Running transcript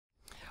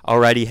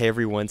Alrighty, hey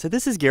everyone. So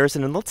this is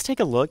Garrison, and let's take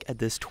a look at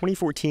this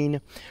 2014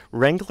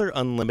 Wrangler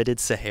Unlimited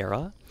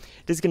Sahara.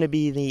 It is going to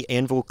be the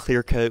anvil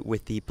clear coat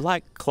with the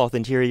black cloth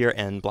interior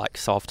and black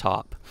soft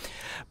top.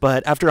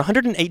 But after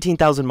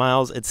 118,000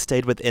 miles, it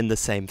stayed within the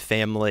same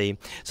family.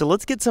 So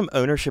let's get some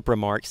ownership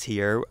remarks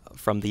here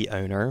from the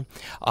owner.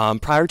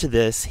 Prior to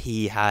this,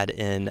 he had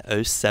an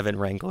 07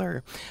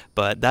 Wrangler,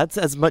 but that's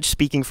as much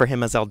speaking for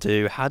him as I'll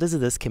do. How does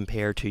this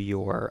compare to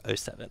your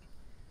 07?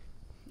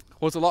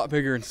 Well, it's a lot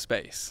bigger in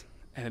space,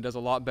 and it does a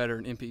lot better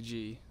in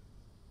MPG.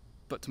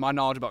 But to my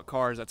knowledge about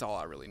cars, that's all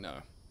I really know.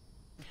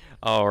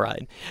 All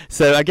right,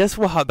 so I guess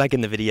we'll hop back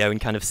in the video and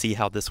kind of see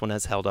how this one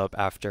has held up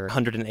after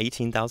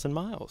 118,000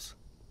 miles.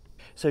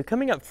 So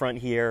coming up front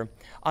here,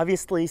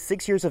 obviously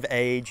 6 years of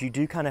age, you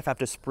do kind of have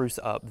to spruce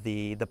up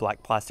the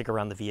black plastic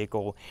around the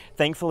vehicle.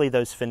 Thankfully,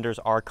 those fenders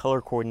are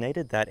color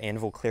coordinated, that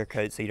anvil clear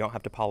coat, so you don't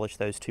have to polish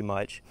those too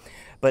much.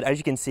 But as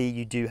you can see,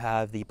 you do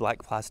have the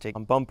black plastic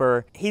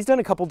bumper. He's done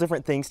a couple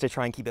different things to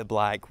try and keep it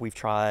black. We've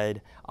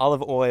tried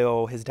olive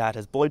oil, his dad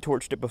has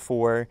blowtorched it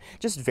before,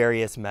 just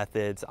various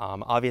methods.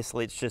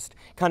 Obviously, it's just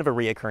kind of a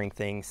reoccurring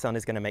thing. Sun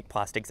is gonna make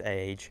plastics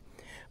age.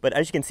 But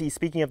as you can see,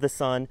 speaking of the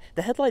sun,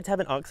 the headlights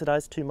haven't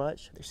oxidized too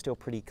much. They're still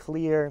pretty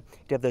clear.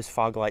 You have those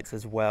fog lights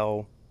as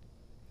well.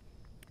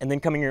 And then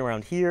coming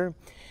around here,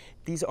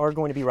 these are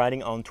going to be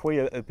riding on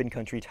Toyo Open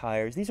Country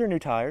tires. These are new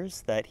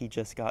tires that he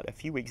just got a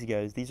few weeks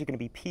ago. These are going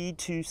to be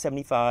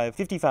P275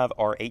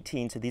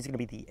 55R18, so these are going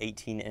to be the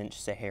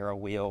 18-inch Sahara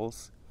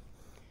wheels.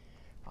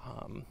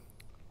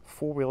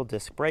 Four-wheel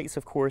disc brakes,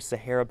 of course,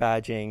 Sahara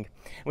badging.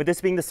 With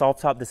this being the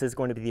soft top, this is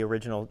going to be the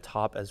original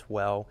top as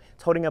well.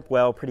 It's holding up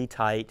well, pretty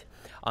tight.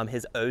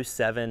 His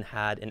 07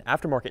 had an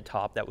aftermarket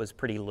top that was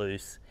pretty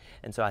loose,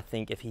 and so I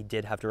think if he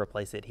did have to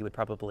replace it, he would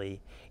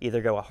probably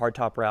either go a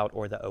hardtop route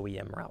or the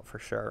OEM route for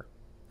sure.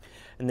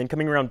 And then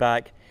coming around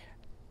back,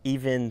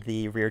 even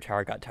the rear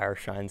tire got tire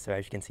shine, so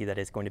as you can see, that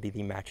is going to be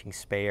the matching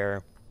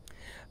spare.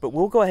 But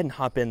we'll go ahead and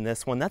hop in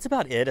this one. That's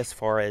about it as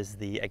far as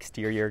the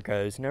exterior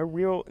goes. No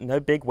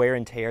big wear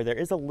and tear. There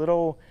is a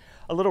little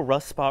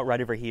rust spot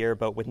right over here,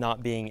 but with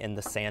not being in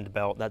the sand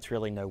belt, that's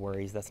really no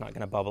worries. That's not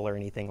going to bubble or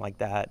anything like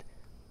that.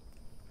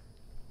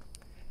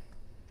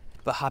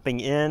 But hopping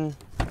in,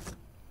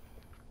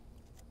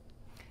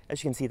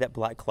 as you can see, that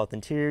black cloth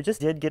interior just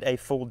did get a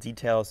full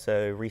detail,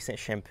 so recent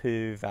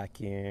shampoo,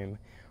 vacuum,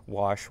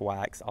 wash,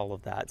 wax, all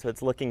of that. So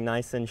it's looking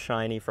nice and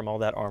shiny from all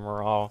that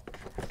Armor All.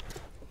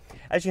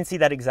 As you can see,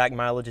 that exact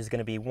mileage is going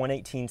to be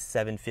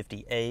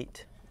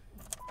 118,758.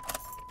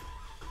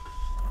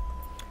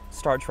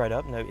 Starts right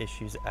up, no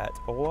issues at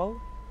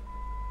all.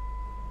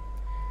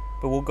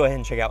 But we'll go ahead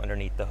and check out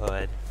underneath the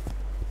hood.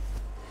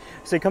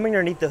 So coming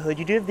underneath the hood,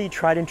 you do have the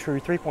tried and true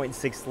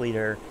 3.6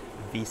 liter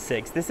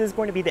V6. This is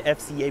going to be the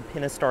FCA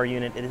Pentastar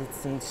unit.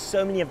 It's in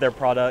so many of their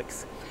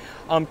products.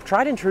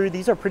 Tried and true,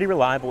 these are pretty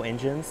reliable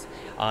engines.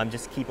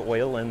 Just keep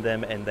oil in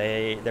them and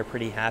they're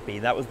pretty happy.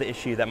 That was the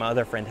issue that my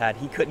other friend had.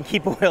 He couldn't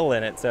keep oil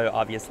in it, so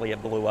obviously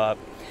it blew up.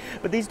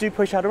 But these do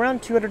push out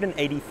around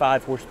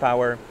 285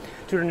 horsepower,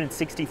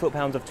 260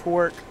 foot-pounds of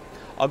torque,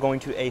 all going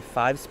to a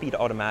 5-speed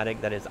automatic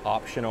that is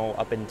optional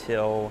up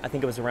until, I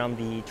think it was around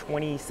the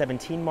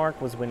 2017 mark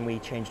was when we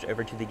changed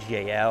over to the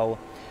GAL.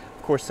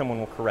 Of course, someone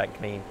will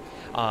correct me.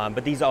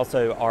 But these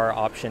also are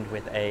optioned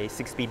with a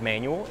 6-speed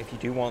manual if you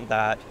do want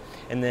that.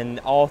 And then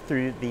all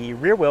through the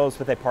rear wheels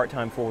with a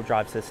part-time four-wheel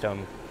drive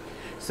system.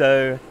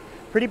 So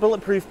pretty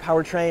bulletproof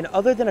powertrain,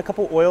 other than a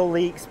couple oil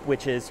leaks,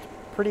 which is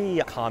pretty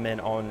common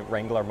on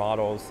Wrangler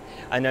models.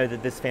 I know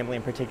that this family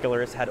in particular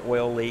has had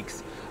oil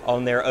leaks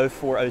on their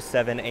 04,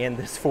 07, and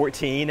this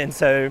 14. And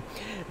so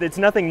it's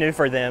nothing new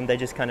for them. They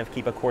just kind of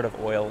keep a quart of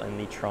oil in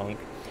the trunk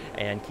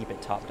and keep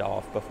it topped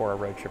off before a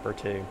road trip or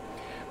two.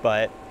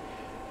 But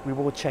we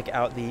will check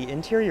out the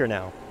interior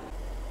now.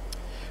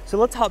 So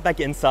let's hop back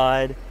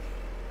inside.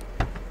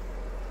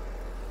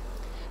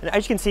 And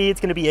as you can see,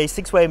 it's going to be a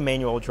 6-way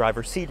manual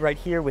driver's seat right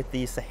here with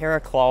the Sahara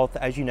cloth.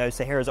 As you know,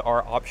 Saharas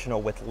are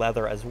optional with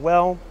leather as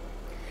well.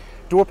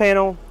 Door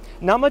panel,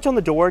 not much on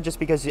the door just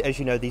because, as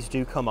you know, these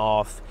do come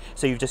off.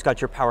 So you've just got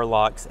your power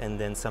locks and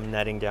then some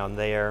netting down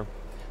there.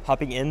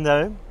 Hopping in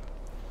though,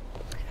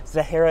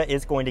 Sahara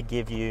is going to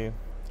give you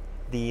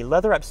the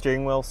leather wrap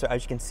steering wheel. So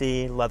as you can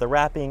see, leather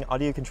wrapping,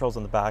 audio controls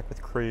on the back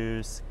with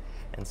cruise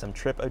and some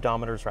trip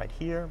odometers right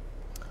here.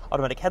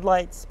 Automatic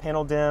headlights,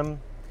 panel dim,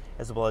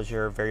 as well as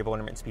your variable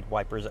intermittent speed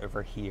wipers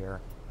over here.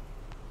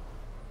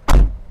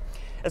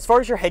 As far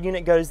as your head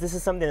unit goes, this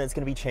is something that's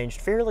going to be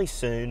changed fairly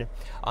soon.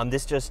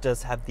 This just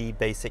does have the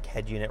basic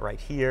head unit right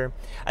here.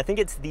 I think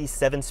it's the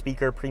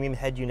 7-speaker premium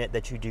head unit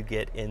that you do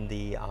get in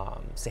the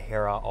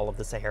Sahara, all of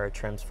the Sahara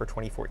trims for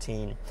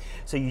 2014.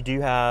 So you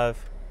do have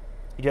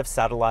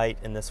satellite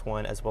in this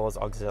one as well as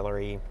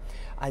auxiliary.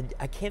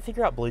 I can't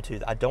figure out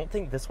Bluetooth. I don't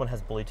think this one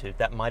has Bluetooth.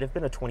 That might have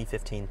been a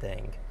 2015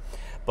 thing.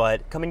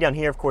 But coming down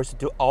here, of course,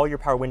 do all your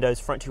power windows,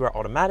 front two are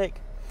automatic.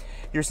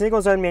 Your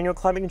single zone manual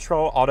climate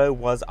control, auto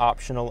was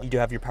optional. You do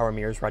have your power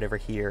mirrors right over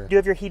here. You do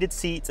have your heated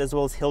seats as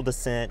well as hill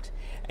descent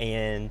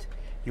and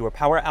your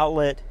power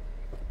outlet.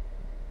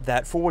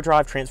 that four-wheel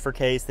drive transfer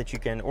case that you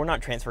can, or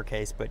not transfer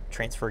case, but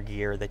transfer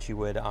gear that you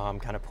would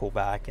kind of pull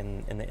back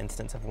in the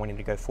instance of wanting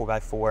to go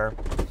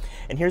 4x4.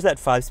 And here's that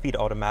 5-speed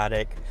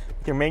automatic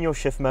with your manual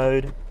shift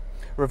mode,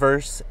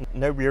 reverse,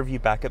 no rear view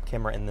backup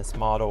camera in this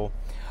model,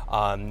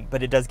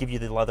 but it does give you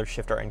the leather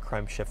shifter and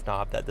chrome shift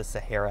knob that the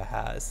Sahara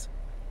has.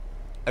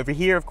 Over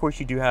here, of course,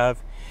 you do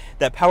have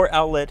that power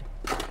outlet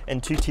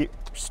and 2-tier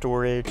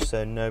storage,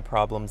 so no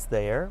problems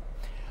there.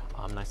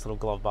 Nice little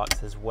glove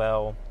box as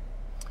well.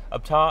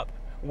 Up top,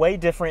 way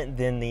different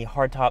than the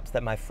hardtops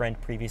that my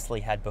friend previously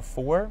had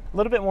before. A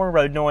little bit more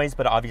road noise,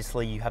 but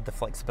obviously you have the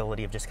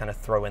flexibility of just kind of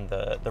throwing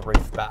the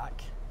roof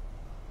back.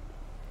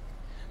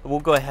 But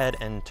we'll go ahead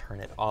and turn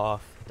it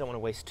off. Don't want to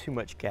waste too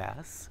much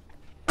gas.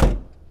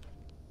 And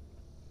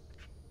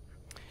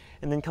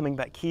then coming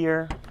back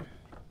here,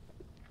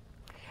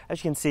 as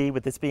you can see,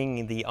 with this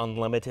being the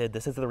Unlimited,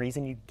 this is the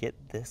reason you get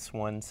this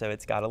one. So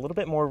it's got a little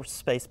bit more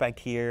space back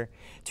here,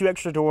 2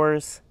 extra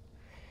doors,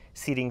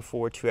 seating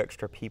for 2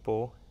 extra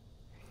people.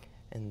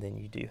 And then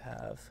you do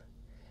have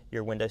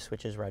your window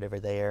switches right over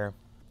there.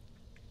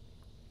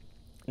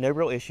 No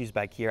real issues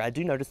back here. I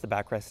do notice the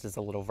backrest is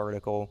a little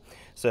vertical,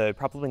 so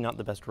probably not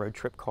the best road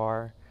trip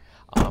car,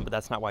 but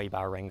that's not why you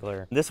buy a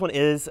Wrangler. This one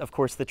is, of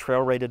course, the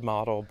trail rated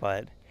model,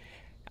 but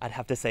I'd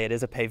have to say it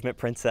is a pavement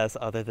princess,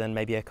 other than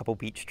maybe a couple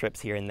beach trips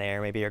here and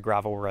there, maybe a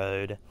gravel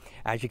road.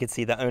 As you can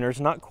see, the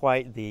owner's not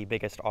quite the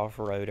biggest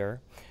off-roader,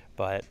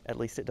 but at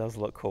least it does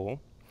look cool.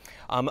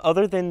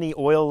 Other than the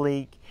oil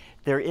leak,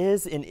 there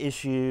is an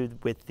issue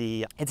with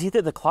it's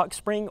either the clock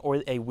spring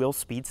or a wheel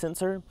speed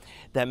sensor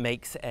that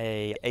makes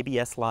a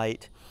ABS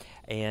light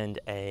and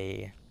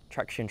a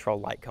traction control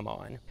light come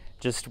on.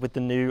 Just with the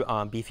new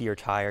beefier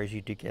tires,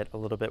 you do get a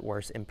little bit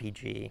worse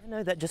MPG. I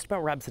know that just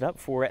about wraps it up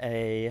for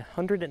a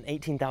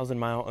 118,000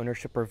 mile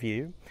ownership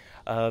review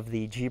of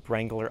the Jeep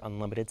Wrangler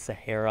Unlimited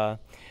Sahara.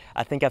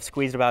 I think I've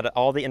squeezed about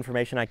all the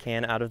information I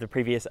can out of the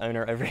previous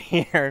owner over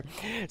here.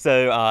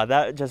 So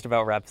that just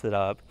about wraps it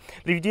up.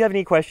 But if you do have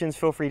any questions,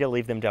 feel free to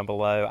leave them down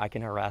below. I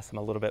can harass them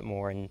a little bit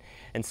more and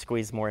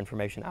squeeze more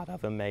information out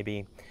of them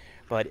maybe.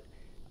 But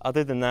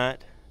other than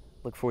that,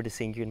 look forward to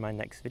seeing you in my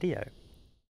next video.